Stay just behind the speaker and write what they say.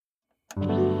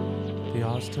The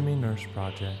Ostomy Nurse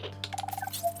Project.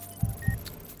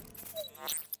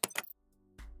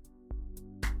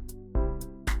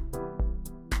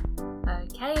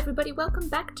 Okay everybody, welcome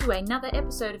back to another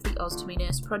episode of the Ostomy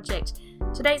Nurse Project.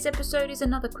 Today's episode is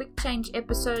another quick change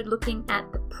episode looking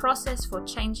at the process for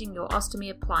changing your ostomy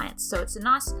appliance. So it's a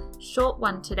nice short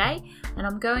one today, and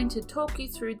I'm going to talk you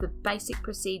through the basic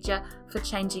procedure for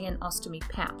changing an ostomy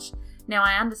pouch. Now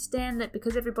I understand that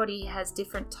because everybody has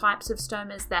different types of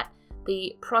stomas that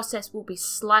the process will be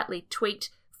slightly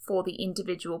tweaked for the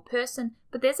individual person,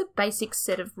 but there's a basic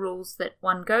set of rules that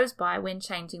one goes by when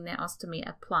changing their ostomy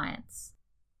appliance.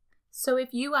 So if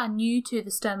you are new to the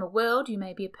stoma world, you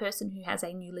may be a person who has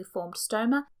a newly formed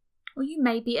stoma, or you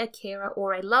may be a carer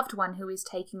or a loved one who is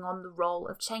taking on the role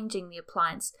of changing the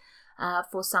appliance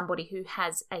for somebody who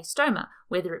has a stoma,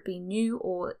 whether it be new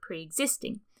or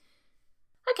pre-existing.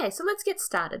 Okay, so let's get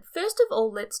started. First of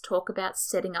all, let's talk about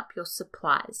setting up your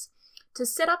supplies. To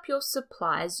set up your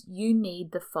supplies, you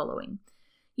need the following.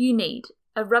 You need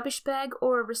a rubbish bag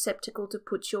or a receptacle to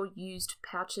put your used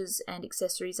pouches and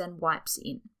accessories and wipes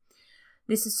in.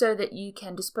 This is so that you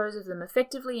can dispose of them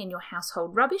effectively in your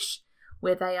household rubbish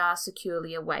where they are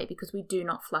securely away, because we do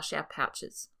not flush our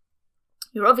pouches.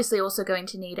 You're obviously also going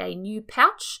to need a new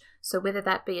pouch, so whether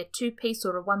that be a 2-piece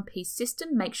or a 1-piece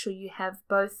system, make sure you have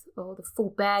both or the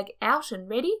full bag out and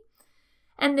ready.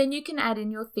 And then you can add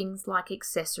in your things like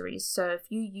accessories. So if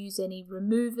you use any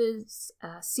removers,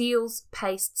 seals,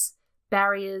 pastes,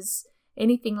 barriers,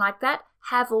 anything like that,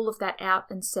 have all of that out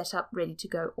and set up ready to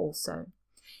go also.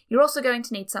 You're also going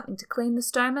to need something to clean the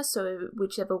stoma, so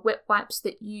whichever wet wipes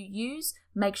that you use,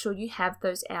 make sure you have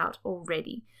those out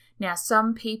already. Now,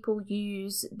 some people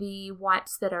use the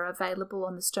wipes that are available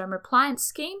on the stoma appliance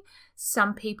scheme.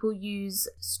 Some people use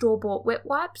store-bought wet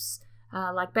wipes,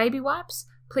 like baby wipes.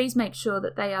 Please make sure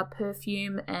that they are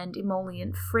perfume and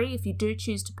emollient free if you do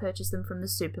choose to purchase them from the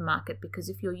supermarket, because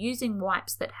if you're using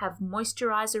wipes that have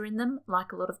moisturizer in them,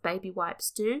 like a lot of baby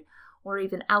wipes do, or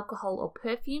even alcohol or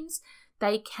perfumes,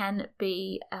 they can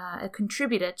be a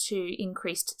contributor to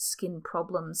increased skin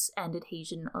problems and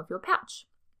adhesion of your pouch.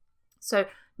 So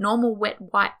normal wet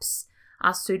wipes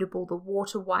are suitable. The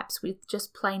water wipes with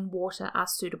just plain water are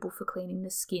suitable for cleaning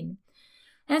the skin.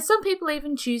 And some people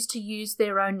even choose to use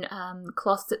their own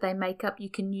cloths that they make up. You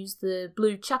can use the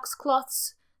blue Chucks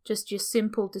cloths, just your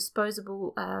simple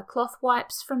disposable cloth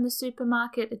wipes from the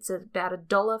supermarket. It's about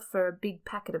 $1 for a big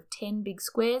packet of 10 big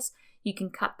squares. You can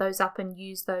cut those up and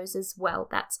use those as well.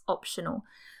 That's optional.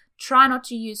 Try not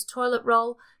to use toilet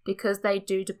roll because they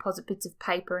do deposit bits of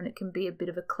paper and it can be a bit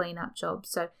of a clean-up job.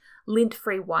 So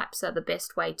lint-free wipes are the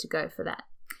best way to go for that.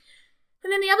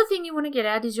 And then the other thing you want to get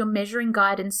at is your measuring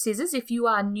guide and scissors if you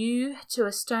are new to a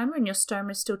stoma and your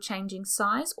stoma is still changing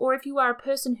size, or if you are a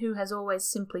person who has always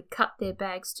simply cut their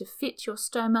bags to fit your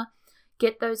stoma,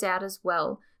 get those out as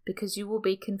well, because you will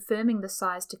be confirming the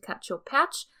size to cut your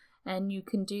pouch, and you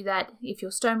can do that if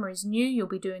your stoma is new. You'll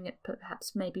be doing it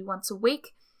perhaps maybe once a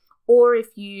week, or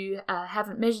if you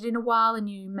haven't measured in a while and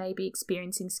you may be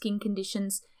experiencing skin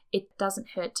conditions, it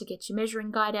doesn't hurt to get your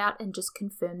measuring guide out and just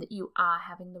confirm that you are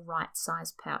having the right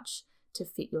size pouch to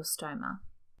fit your stoma.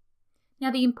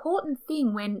 Now, the important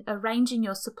thing when arranging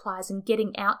your supplies and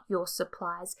getting out your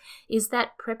supplies is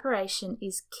that preparation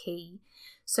is key.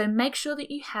 So make sure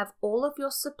that you have all of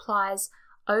your supplies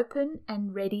open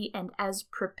and ready and as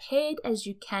prepared as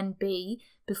you can be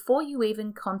before you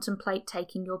even contemplate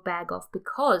taking your bag off,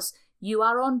 because you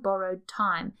are on borrowed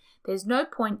time. There's no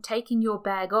point taking your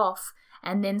bag off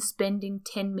and then spending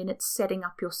 10 minutes setting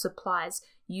up your supplies.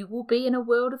 You will be in a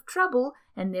world of trouble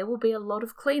and there will be a lot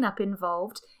of cleanup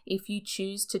involved if you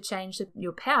choose to change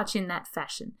your pouch in that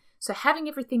fashion. So having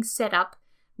everything set up,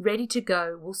 ready to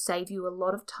go, will save you a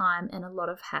lot of time and a lot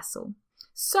of hassle.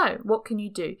 So what can you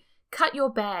do? Cut your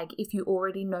bag if you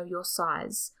already know your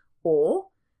size, or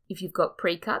if you've got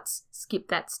pre-cuts, skip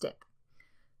that step.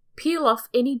 Peel off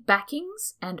any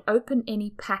backings and open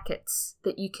any packets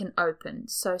that you can open.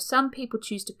 So some people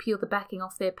choose to peel the backing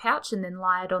off their pouch and then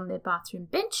lie it on their bathroom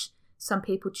bench. Some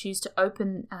people choose to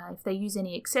open, if they use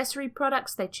any accessory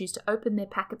products, they choose to open their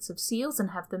packets of seals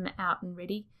and have them out and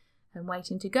ready and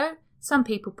waiting to go. Some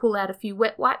people pull out a few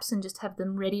wet wipes and just have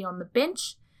them ready on the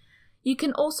bench. You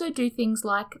can also do things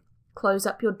like close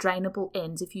up your drainable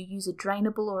ends. If you use a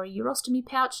drainable or a urostomy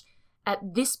pouch,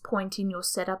 at this point in your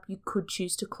setup, you could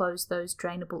choose to close those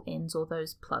drainable ends or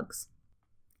those plugs.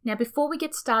 Now, before we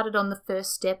get started on the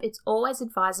first step, it's always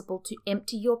advisable to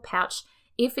empty your pouch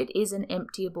if it is an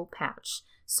emptyable pouch.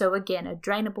 So again, a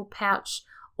drainable pouch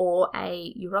or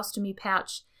a urostomy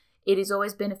pouch, it is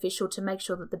always beneficial to make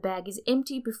sure that the bag is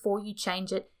empty before you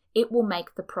change it, it will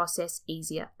make the process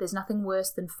easier. There's nothing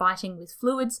worse than fighting with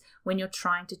fluids when you're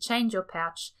trying to change your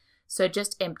pouch, so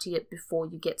just empty it before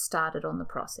you get started on the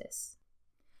process.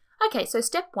 Okay, so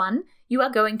step 1, you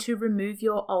are going to remove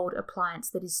your old appliance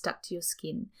that is stuck to your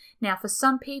skin. Now, for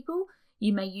some people,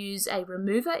 you may use a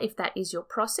remover if that is your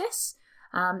process.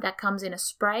 That comes in a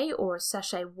spray or a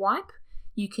sachet wipe.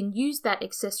 You can use that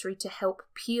accessory to help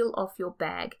peel off your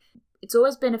bag. It's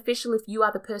always beneficial if you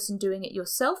are the person doing it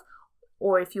yourself,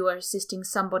 or if you are assisting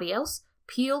somebody else,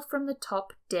 peel from the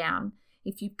top down.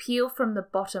 If you peel from the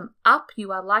bottom up,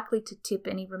 you are likely to tip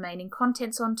any remaining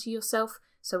contents onto yourself.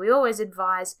 So we always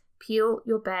advise peel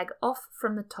your bag off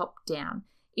from the top down.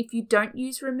 If you don't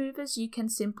use removers, you can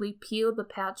simply peel the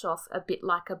pouch off a bit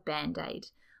like a band-aid.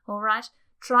 All right?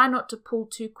 Try not to pull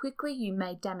too quickly. You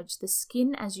may damage the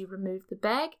skin as you remove the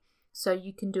bag. So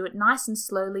you can do it nice and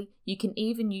slowly. You can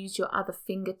even use your other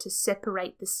finger to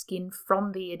separate the skin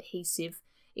from the adhesive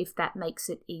if that makes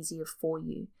it easier for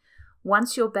you.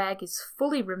 Once your bag is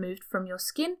fully removed from your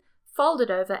skin, fold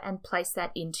it over and place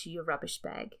that into your rubbish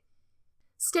bag.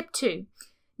 Step 2.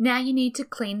 Now you need to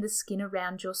clean the skin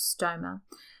around your stoma.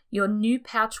 Your new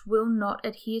pouch will not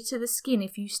adhere to the skin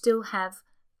if you still have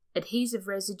adhesive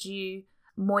residue,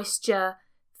 moisture,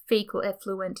 fecal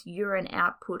effluent, urine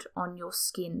output on your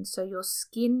skin. So your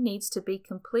skin needs to be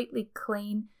completely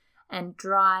clean and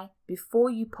dry before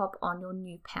you pop on your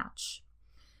new pouch.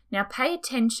 Now pay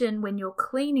attention when you're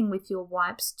cleaning with your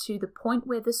wipes to the point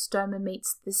where the stoma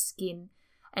meets the skin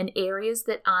and areas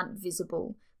that aren't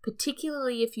visible,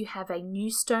 particularly if you have a new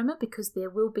stoma, because there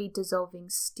will be dissolving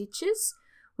stitches,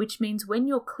 which means when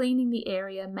you're cleaning the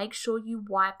area, make sure you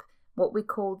wipe what we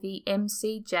call the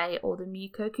MCJ or the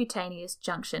mucocutaneous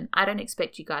junction. I don't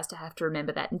expect you guys to have to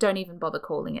remember that, and don't even bother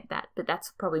calling it that, but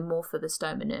that's probably more for the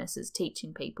stoma nurses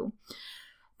teaching people.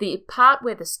 The part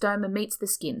where the stoma meets the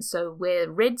skin, so where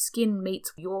red skin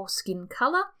meets your skin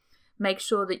color, make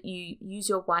sure that you use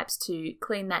your wipes to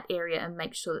clean that area and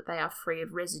make sure that they are free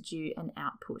of residue and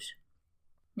output.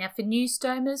 Now for new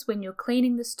stomas, when you're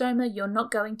cleaning the stoma, you're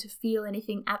not going to feel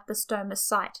anything at the stoma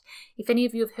site. If any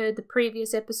of you have heard the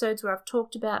previous episodes where I've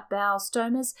talked about bowel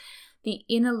stomas, the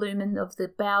inner lumen of the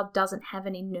bowel doesn't have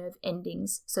any nerve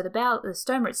endings. So the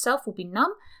stoma itself will be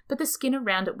numb, but the skin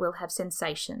around it will have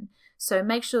sensation. So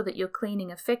make sure that you're cleaning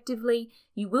effectively.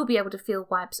 You will be able to feel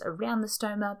wipes around the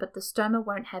stoma, but the stoma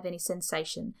won't have any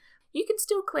sensation. You can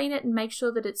still clean it and make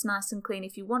sure that it's nice and clean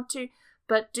if you want to,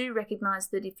 but do recognize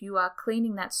that if you are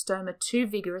cleaning that stoma too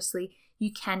vigorously,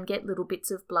 you can get little bits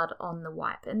of blood on the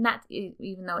wipe. And that,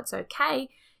 even though it's okay,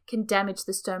 can damage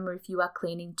the stoma if you are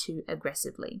cleaning too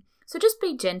aggressively. So just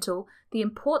be gentle. The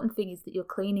important thing is that you're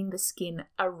cleaning the skin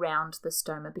around the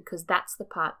stoma, because that's the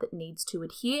part that needs to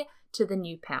adhere to the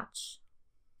new pouch.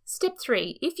 Step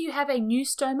 3. If you have a new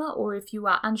stoma or if you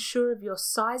are unsure of your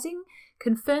sizing,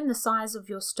 confirm the size of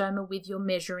your stoma with your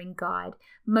measuring guide.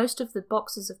 Most of the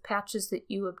boxes of pouches that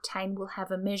you obtain will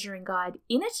have a measuring guide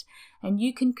in it, and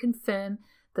you can confirm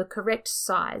the correct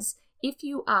size. If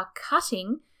you are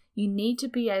cutting, you need to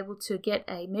be able to get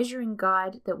a measuring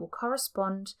guide that will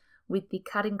correspond with the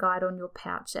cutting guide on your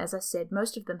pouch. As I said,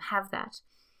 most of them have that.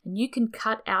 And you can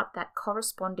cut out that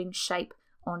corresponding shape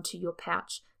onto your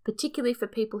pouch, particularly for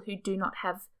people who do not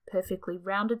have perfectly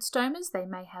rounded stomas. They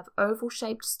may have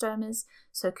oval-shaped stomas,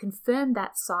 so confirm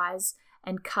that size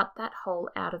and cut that hole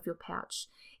out of your pouch.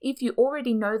 If you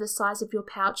already know the size of your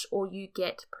pouch or you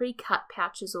get pre-cut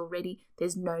pouches already,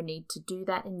 there's no need to do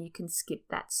that and you can skip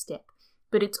that step.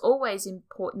 But it's always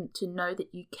important to know that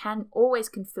you can always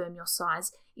confirm your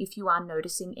size if you are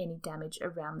noticing any damage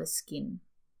around the skin.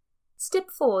 Step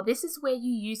 4, this is where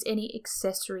you use any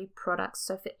accessory products.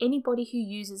 So for anybody who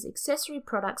uses accessory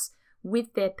products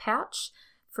with their pouch,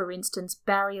 for instance,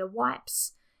 barrier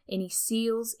wipes, any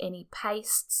seals, any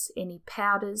pastes, any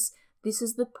powders, this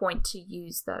is the point to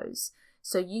use those.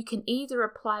 So you can either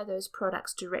apply those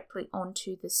products directly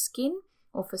onto the skin,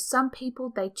 or for some people,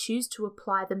 they choose to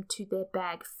apply them to their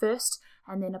bag first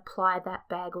and then apply that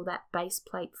bag or that base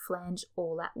plate flange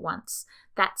all at once.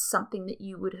 That's something that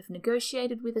you would have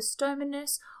negotiated with a stoma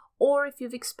nurse, or if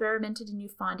you've experimented and you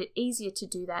find it easier to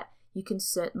do that, you can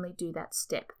certainly do that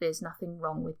step. There's nothing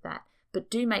wrong with that. But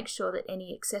do make sure that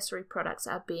any accessory products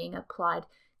are being applied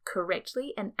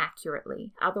correctly and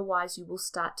accurately. Otherwise, you will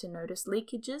start to notice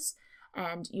leakages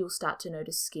and you'll start to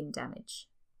notice skin damage.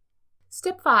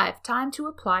 Step 5, time to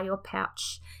apply your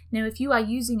pouch. Now, if you are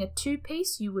using a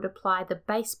 2-piece, you would apply the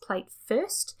base plate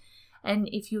first, and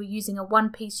if you're using a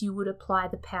 1-piece, you would apply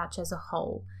the pouch as a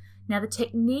whole. Now, the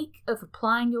technique of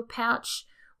applying your pouch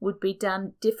would be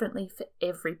done differently for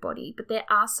everybody, but there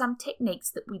are some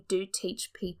techniques that we do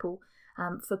teach people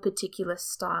for particular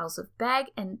styles of bag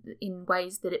and in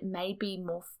ways that it may be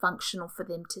more functional for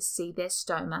them to see their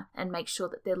stoma and make sure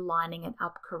that they're lining it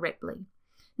up correctly.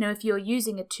 Now, if you're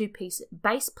using a 2-piece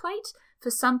base plate,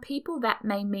 for some people that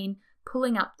may mean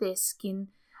pulling up their skin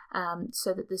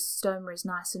so that the stoma is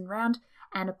nice and round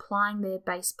and applying their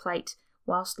base plate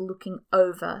whilst looking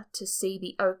over to see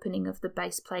the opening of the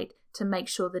base plate to make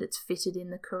sure that it's fitted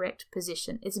in the correct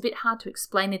position. It's a bit hard to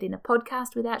explain it in a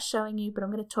podcast without showing you, but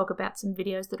I'm going to talk about some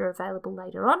videos that are available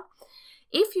later on.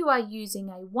 If you are using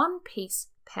a 1-piece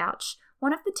pouch,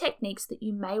 one of the techniques that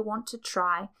you may want to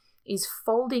try is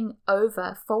folding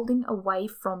away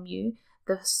from you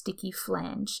the sticky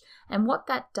flange. And what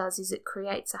that does is it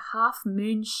creates a half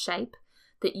moon shape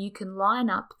that you can line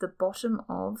up the bottom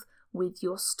of with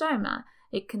your stoma.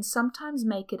 It can sometimes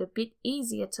make it a bit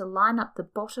easier to line up the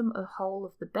bottom or hole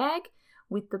of the bag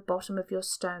with the bottom of your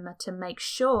stoma to make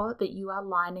sure that you are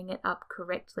lining it up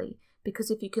correctly.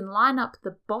 Because if you can line up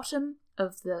the bottom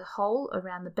of the hole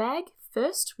around the bag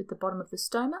first with the bottom of the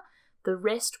stoma, the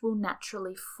rest will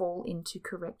naturally fall into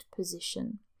correct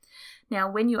position. Now,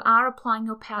 when you are applying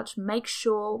your pouch, make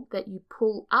sure that you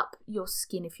pull up your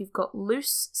skin. If you've got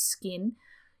loose skin,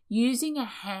 using a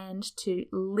hand to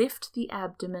lift the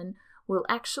abdomen will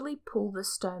actually pull the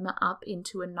stoma up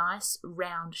into a nice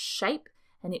round shape,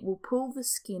 and it will pull the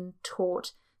skin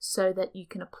taut so that you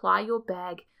can apply your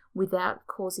bag without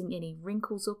causing any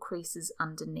wrinkles or creases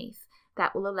underneath.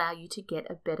 That will allow you to get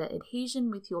a better adhesion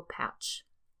with your pouch.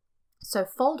 So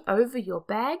fold over your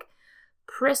bag,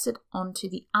 press it onto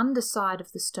the underside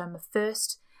of the stoma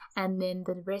first, and then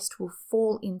the rest will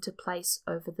fall into place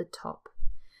over the top.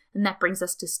 And that brings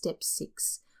us to step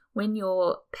 6. When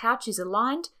your pouch is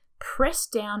aligned, press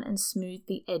down and smooth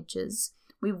the edges.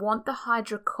 We want the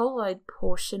hydrocolloid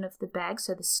portion of the bag,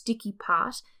 so the sticky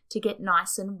part, to get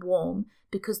nice and warm,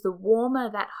 because the warmer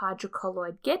that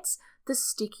hydrocolloid gets, the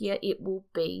stickier it will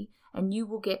be, and you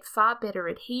will get far better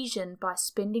adhesion by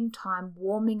spending time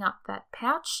warming up that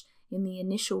pouch in the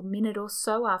initial minute or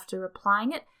so after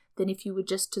applying it than if you were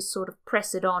just to sort of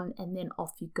press it on and then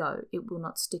off you go. It will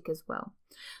not stick as well.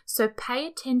 So pay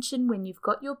attention when you've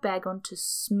got your bag on to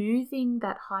smoothing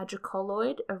that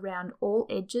hydrocolloid around all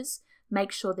edges.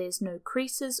 Make sure there's no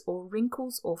creases or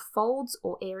wrinkles or folds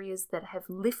or areas that have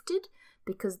lifted,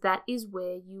 because that is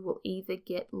where you will either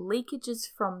get leakages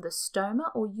from the stoma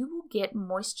or you will get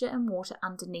moisture and water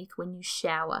underneath when you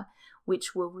shower,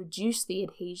 which will reduce the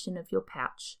adhesion of your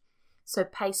pouch. So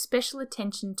pay special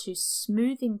attention to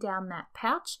smoothing down that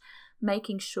pouch,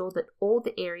 making sure that all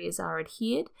the areas are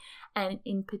adhered, and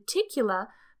in particular,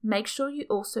 make sure you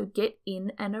also get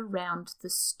in and around the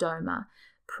stoma.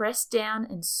 Press down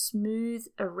and smooth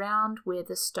around where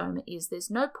the stoma is.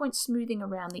 There's no point smoothing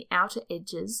around the outer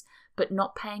edges, but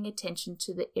not paying attention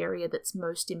to the area that's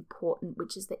most important,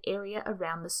 which is the area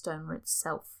around the stoma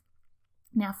itself.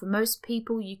 Now, for most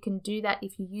people, you can do that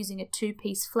if you're using a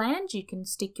 2-piece flange. You can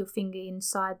stick your finger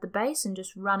inside the base and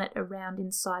just run it around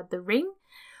inside the ring.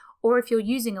 Or if you're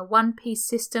using a 1-piece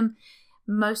system,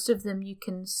 most of them you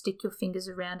can stick your fingers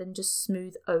around and just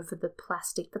smooth over the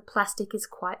plastic. The plastic is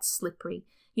quite slippery.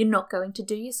 You're not going to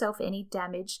do yourself any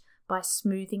damage by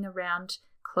smoothing around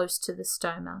close to the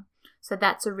stoma. So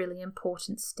that's a really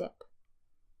important step.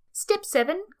 Step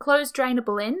 7, close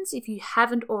drainable ends if you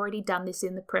haven't already done this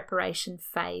in the preparation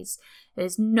phase.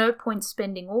 There's no point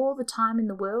spending all the time in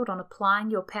the world on applying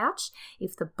your pouch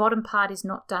if the bottom part is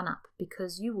not done up,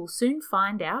 because you will soon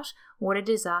find out what a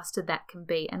disaster that can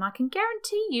be. And I can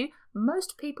guarantee you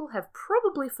most people have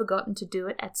probably forgotten to do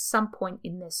it at some point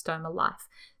in their stoma life.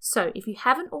 So if you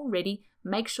haven't already,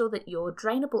 make sure that your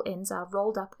drainable ends are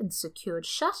rolled up and secured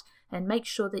shut, and make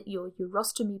sure that your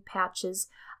urostomy pouches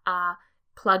are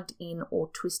plugged in or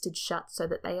twisted shut so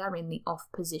that they are in the off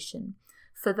position.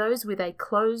 For those with a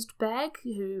closed bag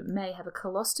who may have a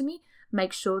colostomy,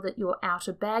 make sure that your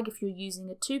outer bag, if you're using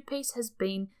a 2-piece, has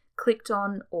been clicked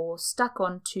on or stuck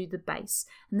on to the base.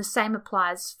 And the same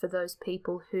applies for those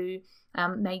people who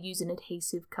may use an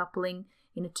adhesive coupling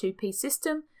in a 2-piece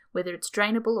system, whether it's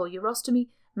drainable or urostomy.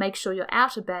 Make sure your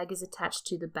outer bag is attached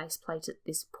to the base plate at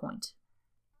this point.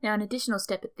 Now, an additional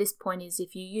step at this point is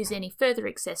if you use any further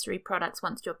accessory products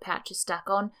once your pouch is stuck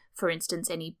on, for instance,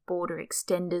 any border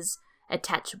extenders,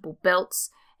 attachable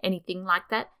belts, anything like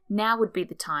that, now would be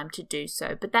the time to do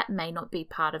so. But that may not be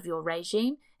part of your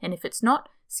regime, and if it's not,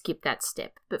 skip that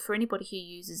step. But for anybody who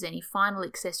uses any final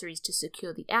accessories to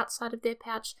secure the outside of their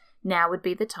pouch, now would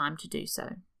be the time to do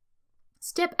so.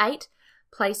 Step 8,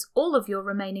 place all of your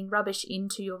remaining rubbish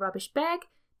into your rubbish bag,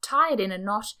 tie it in a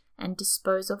knot, and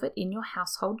dispose of it in your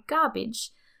household garbage.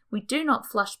 We do not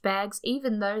flush bags,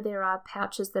 even though there are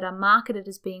pouches that are marketed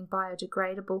as being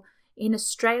biodegradable. In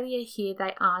Australia here,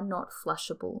 they are not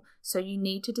flushable, so you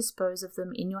need to dispose of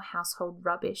them in your household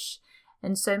rubbish.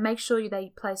 And so make sure they're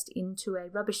placed into a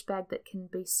rubbish bag that can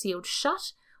be sealed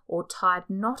shut or tied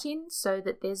knot in so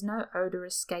that there's no odour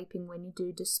escaping when you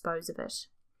do dispose of it.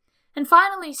 And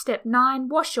finally, step 9,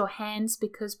 wash your hands,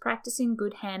 because practicing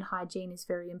good hand hygiene is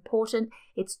very important.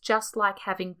 It's just like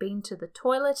having been to the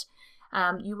toilet.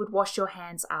 You would wash your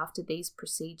hands after these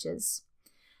procedures.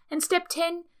 And step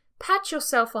 10, pat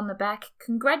yourself on the back,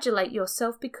 congratulate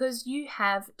yourself because you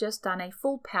have just done a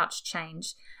full pouch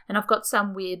change. And I've got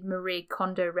some weird Marie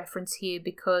Kondo reference here,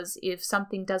 because if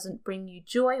something doesn't bring you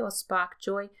joy or spark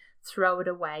joy, throw it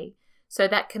away. So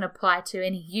that can apply to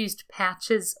any used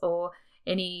pouches or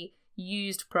any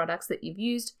used products that you've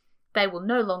used. They will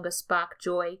no longer spark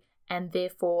joy, and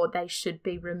therefore they should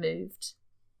be removed.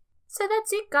 So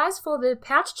that's it, guys, for the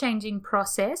pouch changing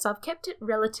process. I've kept it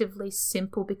relatively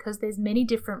simple because there's many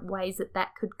different ways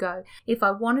that could go. If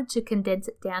I wanted to condense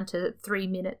it down to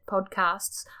 3-minute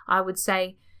podcasts, I would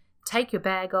say take your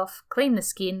bag off, clean the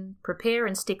skin, prepare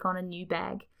and stick on a new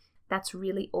bag. That's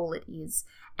really all it is.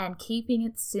 And keeping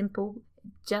it simple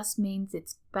just means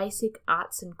it's basic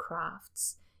arts and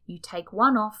crafts. You take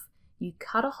one off, you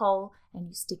cut a hole, and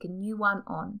you stick a new one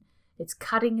on. It's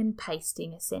cutting and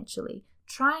pasting, essentially.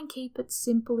 Try and keep it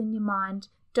simple in your mind.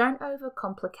 Don't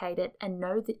overcomplicate it, and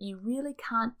know that you really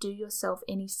can't do yourself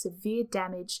any severe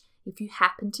damage if you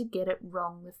happen to get it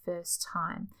wrong the first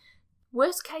time.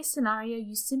 Worst case scenario,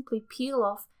 you simply peel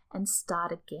off and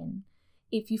start again.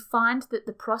 If you find that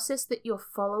the process that you're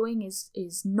following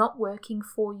is not working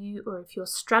for you, or if you're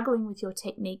struggling with your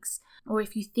techniques, or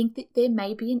if you think that there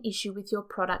may be an issue with your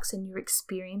products and you're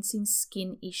experiencing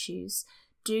skin issues,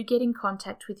 do get in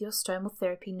contact with your stomal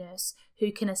therapy nurse,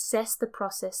 who can assess the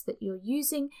process that you're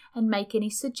using and make any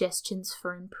suggestions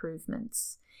for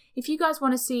improvements. If you guys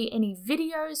want to see any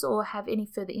videos or have any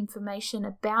further information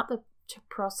about the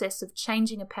process of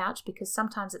changing a pouch, because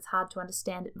sometimes it's hard to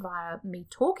understand it via me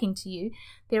talking to you,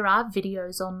 there are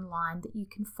videos online that you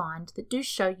can find that do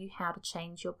show you how to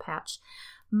change your pouch.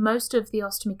 Most of the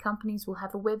ostomy companies will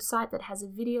have a website that has a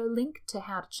video link to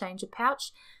how to change a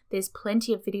pouch. There's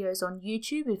plenty of videos on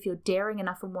YouTube if you're daring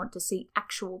enough and want to see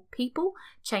actual people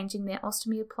changing their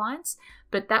ostomy appliance,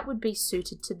 but that would be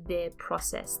suited to their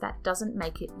process. That doesn't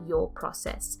make it your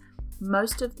process.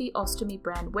 Most of the ostomy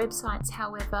brand websites,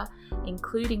 however,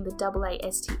 including the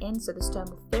AASTN, so the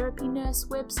stomal therapy nurse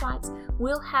websites,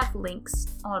 will have links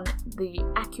on the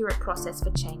accurate process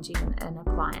for changing an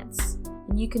appliance.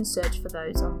 And you can search for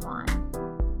those online.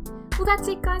 Well, that's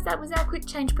it, guys. That was our quick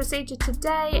change procedure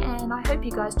today, and I hope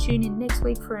you guys tune in next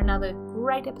week for another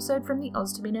great episode from the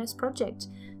Ostomy Nurse Project.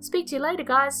 Speak to you later,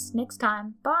 guys. Next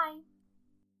time. Bye.